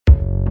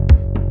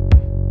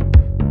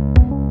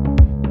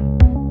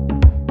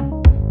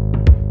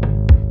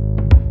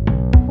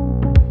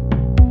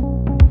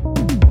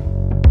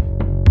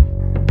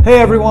Hey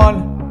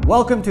everyone,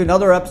 welcome to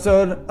another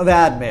episode of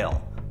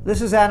AdMail.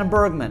 This is Adam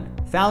Bergman,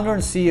 founder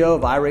and CEO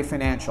of IRA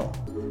Financial.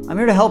 I'm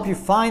here to help you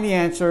find the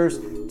answers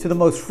to the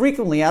most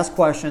frequently asked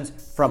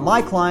questions from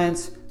my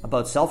clients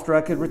about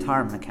self-directed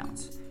retirement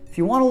accounts. If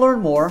you want to learn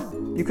more,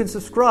 you can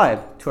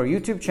subscribe to our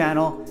YouTube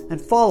channel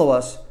and follow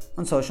us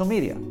on social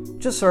media.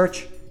 Just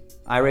search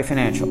IRA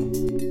Financial.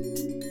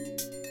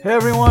 Hey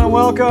everyone, and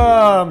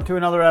welcome to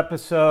another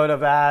episode of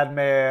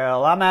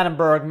AdMail. I'm Adam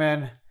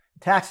Bergman,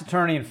 tax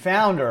attorney and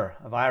founder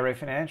of IRA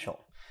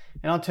Financial.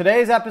 And on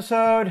today's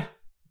episode,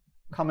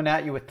 coming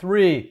at you with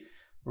three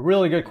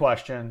really good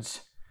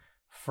questions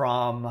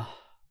from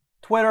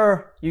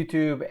Twitter,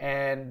 YouTube,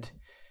 and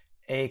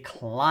a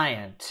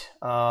client.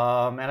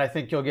 And I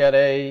think you'll get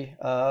a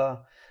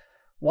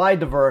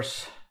wide,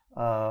 diverse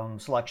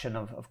selection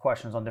of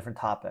questions on different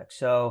topics.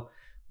 So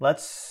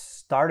let's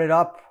start it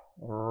up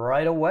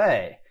right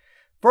away.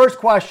 First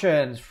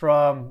questions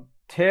from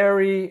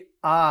Terry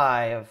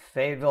I of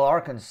Fayetteville,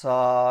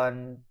 Arkansas.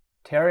 And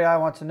Terry I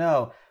wants to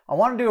know, I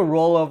want to do a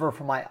rollover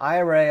from my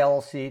IRA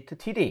LLC to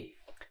TD.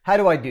 How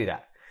do I do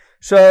that?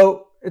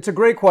 So it's a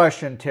great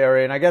question,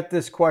 Terry, and I get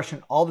this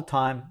question all the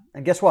time.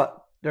 And guess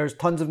what? There's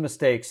tons of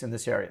mistakes in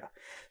this area.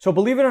 So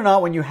believe it or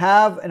not, when you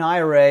have an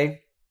IRA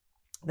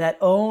that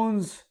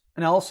owns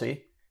an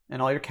LLC and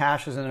all your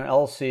cash is in an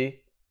LLC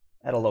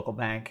at a local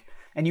bank,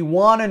 and you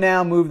want to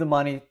now move the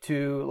money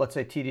to, let's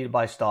say, TD to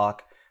buy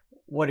stock,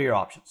 what are your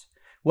options?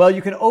 Well,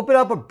 you can open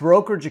up a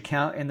brokerage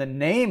account in the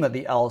name of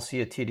the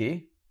LLC at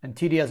TD, and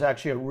TD has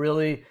actually a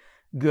really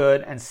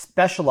good and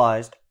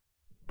specialized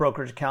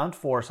brokerage account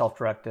for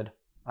self-directed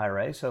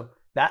IRA, so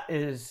that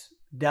is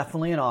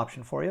definitely an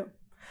option for you.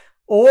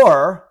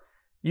 Or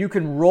you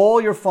can roll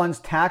your funds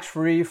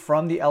tax-free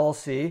from the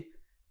LLC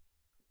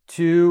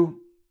to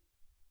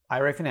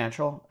IRA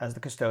Financial as the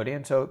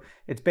custodian. So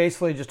it's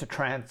basically just a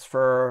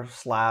transfer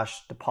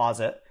 /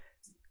 deposit.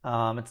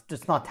 It's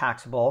just not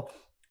taxable,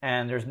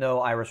 and there's no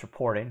IRS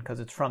reporting because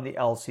it's from the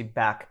LLC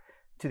back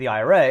to the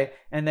IRA.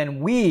 And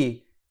then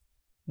we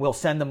will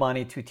send the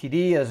money to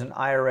TD as an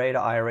IRA to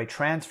IRA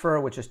transfer,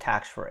 which is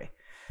tax-free.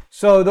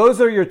 So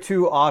those are your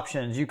two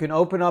options. You can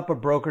open up a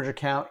brokerage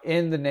account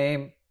in the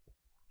name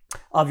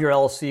of your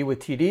LLC with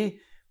TD,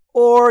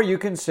 or you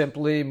can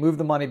simply move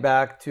the money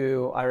back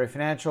to IRA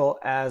Financial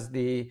as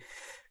the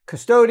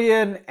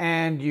custodian,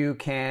 and you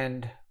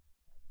can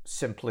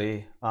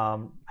simply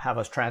have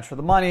us transfer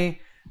the money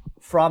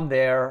from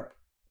there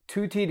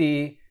to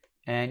TD,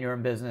 and you're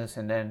in business,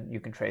 and then you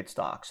can trade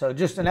stock. So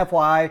just an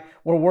FYI,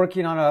 we're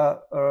working on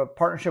a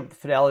partnership with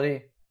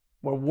Fidelity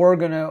where we're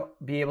going to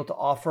be able to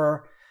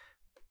offer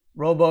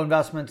robo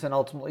investments and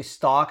ultimately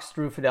stocks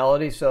through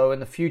Fidelity. So in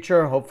the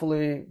future,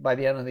 hopefully by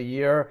the end of the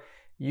year,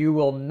 you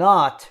will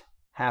not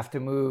have to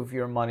move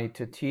your money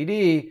to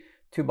TD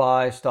to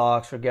buy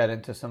stocks or get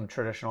into some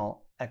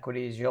traditional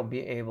equities. You'll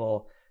be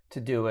able to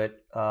do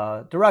it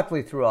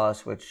directly through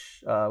us,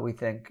 which we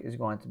think is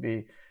going to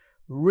be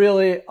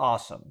really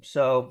awesome.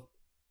 So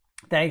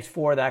thanks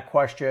for that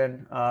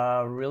question.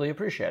 Really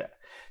appreciate it.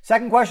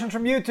 Second question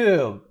from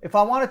YouTube. If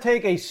I want to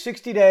take a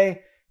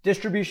 60-day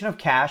distribution of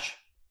cash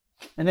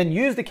and then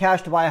use the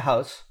cash to buy a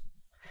house,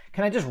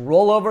 can I just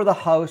roll over the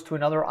house to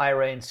another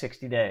IRA in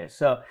 60 days?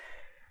 So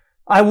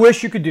I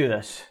wish you could do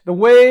this. The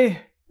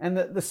way and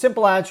the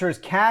simple answer is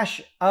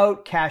cash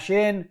out, cash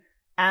in,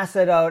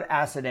 asset out,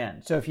 asset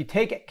in. So if you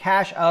take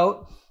cash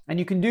out, and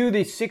you can do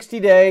the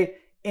 60-day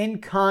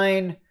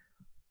in-kind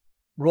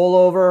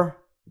rollover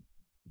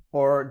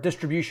or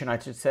distribution, I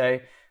should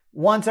say,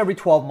 once every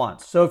 12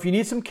 months. So if you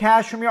need some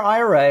cash from your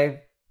IRA,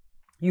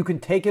 you can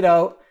take it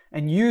out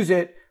and use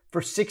it for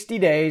 60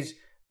 days,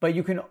 but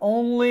you can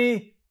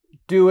only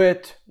do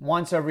it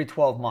once every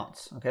 12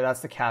 months. Okay, that's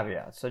the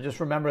caveat. So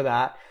just remember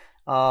that.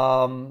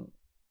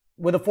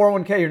 With a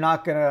 401k, you're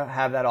not going to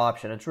have that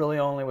option. It's really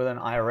only with an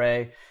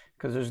IRA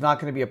because there's not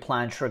going to be a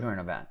planned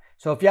triggering event.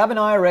 So if you have an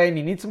IRA and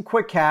you need some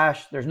quick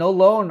cash, there's no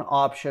loan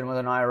option with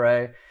an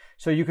IRA.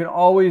 So you can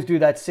always do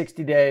that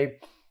 60-day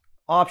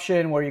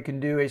option where you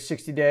can do a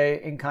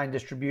 60-day in-kind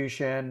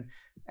distribution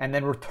and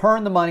then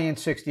return the money in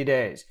 60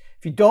 days.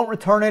 If you don't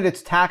return it,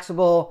 it's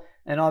taxable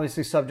and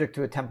obviously subject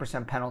to a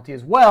 10% penalty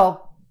as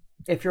well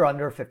if you're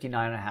under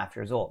 59 and a half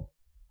years old.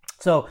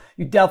 So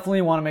you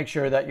definitely want to make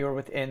sure that you're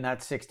within that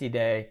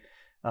 60-day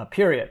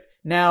period.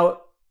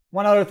 Now,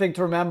 one other thing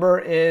to remember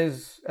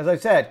is, as I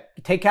said,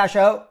 you take cash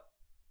out,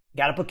 you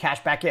got to put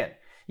cash back in.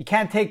 You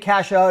can't take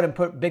cash out and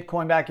put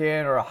Bitcoin back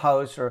in or a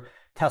house or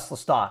Tesla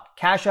stock.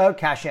 Cash out,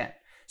 cash in.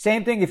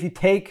 Same thing if you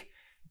take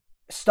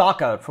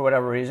stock out for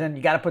whatever reason,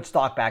 you got to put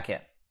stock back in.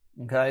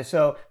 Okay,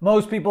 so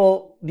most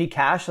people need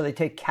cash, so they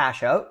take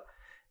cash out,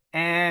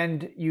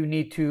 and you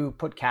need to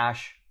put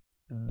cash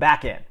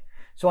back in.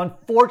 So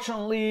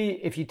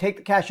unfortunately, if you take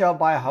the cash out,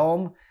 buy a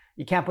home,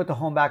 you can't put the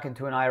home back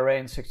into an IRA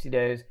in 60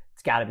 days.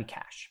 It's got to be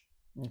cash.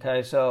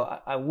 Okay, so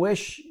I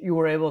wish you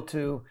were able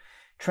to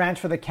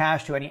transfer the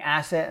cash to any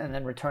asset and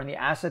then return the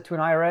asset to an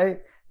IRA.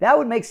 That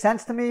would make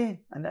sense to me.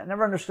 I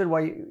never understood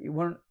why you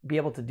wouldn't be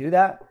able to do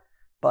that.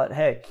 But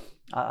hey,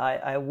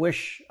 I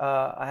wish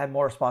I had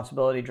more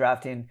responsibility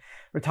drafting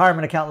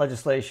retirement account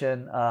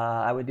legislation.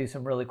 I would do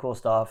some really cool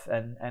stuff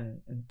and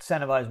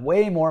incentivize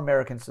way more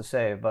Americans to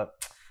save. But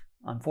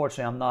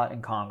unfortunately, I'm not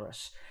in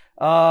Congress.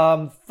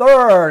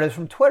 Third is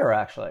from Twitter,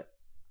 actually.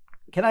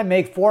 Can I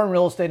make foreign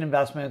real estate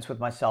investments with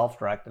my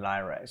self-directed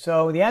IRA?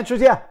 So the answer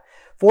is yeah.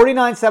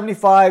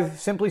 4975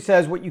 simply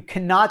says what you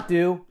cannot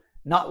do,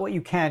 not what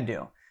you can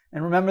do.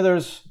 And remember,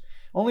 there's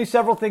only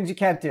several things you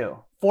can't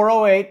do.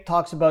 408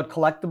 talks about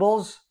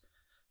collectibles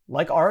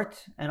like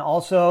art and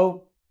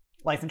also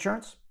life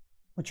insurance,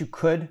 which you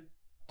could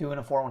do in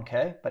a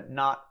 401k, but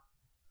not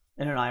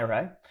in an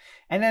IRA.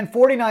 And then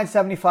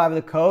 4975 of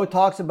the code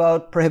talks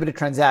about prohibited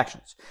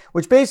transactions,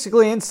 which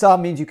basically in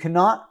sum means you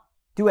cannot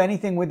do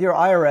anything with your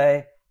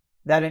IRA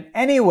that in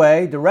any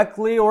way,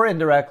 directly or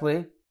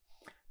indirectly,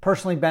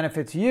 personally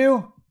benefits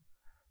you,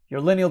 your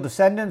lineal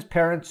descendants,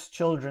 parents,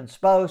 children,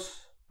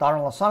 spouse,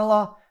 daughter-in-law,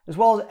 son-in-law, as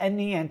well as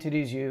any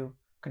entities you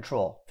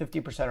control,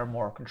 50% or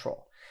more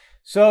control.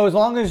 So as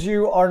long as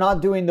you are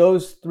not doing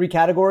those three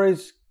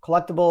categories,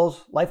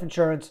 collectibles, life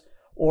insurance,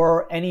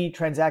 or any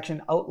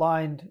transaction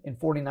outlined in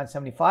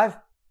 4975,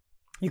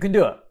 you can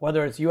do it,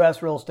 whether it's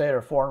U.S. real estate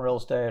or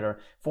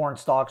foreign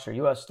stocks or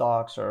U.S.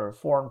 stocks or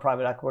foreign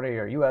private equity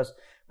or U.S.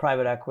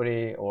 private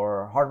equity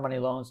or hard money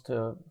loans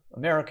to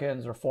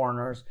Americans or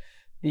foreigners.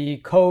 The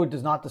code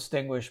does not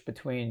distinguish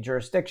between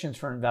jurisdictions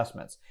for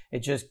investments. It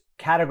just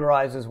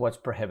categorizes what's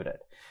prohibited.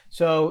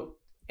 So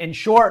in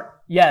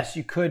short, yes,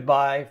 you could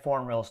buy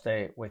foreign real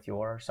estate with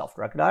your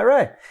self-directed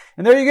IRA.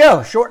 And there you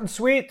go. Short and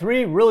sweet.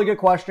 3 really good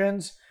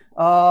questions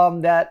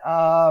that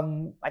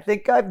I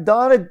think I've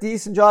done a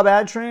decent job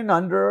answering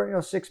under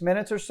 6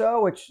 minutes or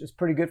so, which is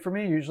pretty good for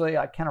me. Usually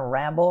I kind of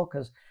ramble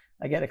because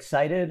I get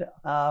excited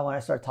when I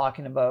start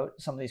talking about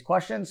some of these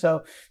questions.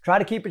 So try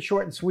to keep it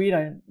short and sweet.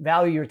 I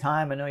value your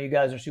time. I know you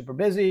guys are super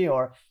busy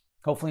or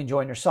hopefully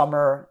enjoying your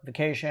summer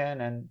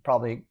vacation and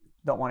probably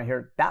don't want to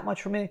hear that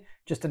much from me,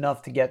 just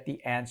enough to get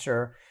the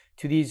answer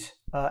to these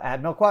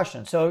AdMail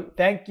questions. So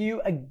thank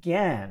you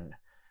again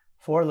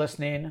for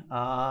listening.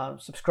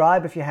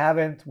 Subscribe if you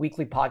haven't.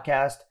 Weekly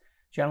podcast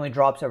generally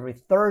drops every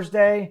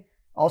Thursday.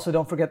 Also,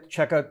 don't forget to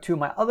check out 2 of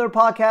my other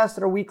podcasts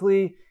that are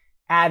weekly.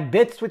 Ad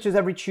Bits, which is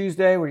every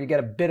Tuesday, where you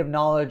get a bit of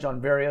knowledge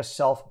on various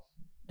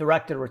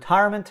self-directed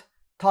retirement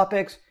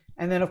topics.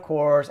 And then, of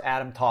course,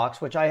 Adam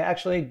Talks, which I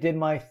actually did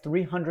my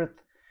 300th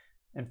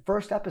and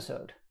first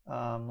episode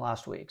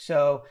last week.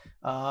 So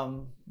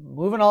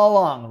moving all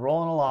along,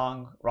 rolling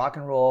along, rock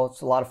and roll.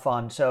 It's a lot of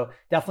fun. So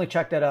definitely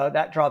check that out.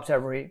 That drops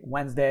every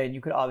Wednesday. And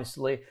you could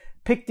obviously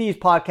pick these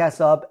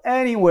podcasts up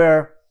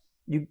anywhere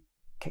you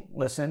can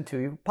listen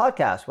to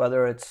podcasts,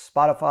 whether it's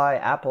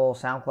Spotify, Apple,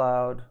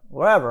 SoundCloud,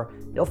 wherever.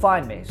 You'll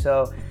find me.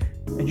 So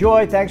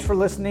enjoy. Thanks for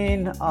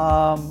listening.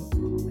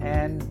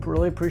 And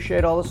really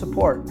appreciate all the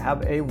support.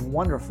 Have a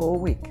wonderful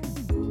week.